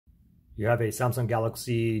You have a Samsung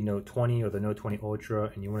Galaxy Note 20 or the Note 20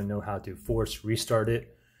 Ultra, and you want to know how to force restart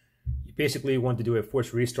it. You basically want to do a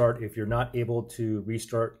force restart if you're not able to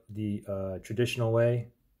restart the traditional way.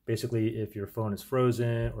 Basically, if your phone is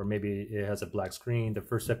frozen or maybe it has a black screen, the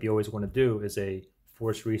first step you always want to do is a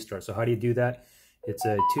force restart. So how do you do that? It's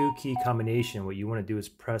a two-key combination. What you want to do is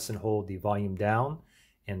press and hold the volume down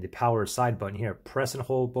and the power side button here. Press and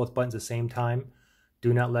hold both buttons at the same time.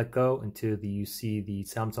 Do not let go until you see the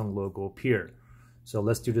Samsung logo appear. So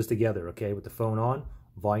let's do this together, okay? With the phone on,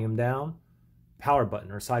 volume down, power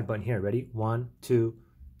button or side button here. Ready? 1, 2,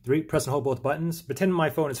 3. Press and hold both buttons. Pretend my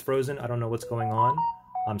phone is frozen. I don't know what's going on.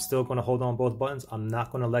 I'm still going to hold on both buttons. I'm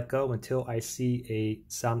not going to let go until I see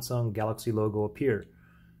a Samsung Galaxy logo appear.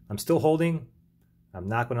 I'm still holding. I'm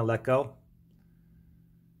not going to let go.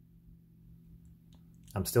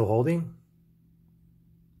 I'm still holding.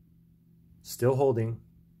 Still holding.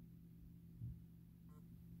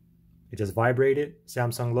 It just vibrated.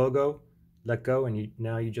 Samsung logo. Let go, and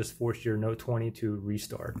now you just forced your Note 20 to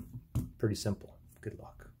restart. Pretty simple. Good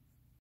luck.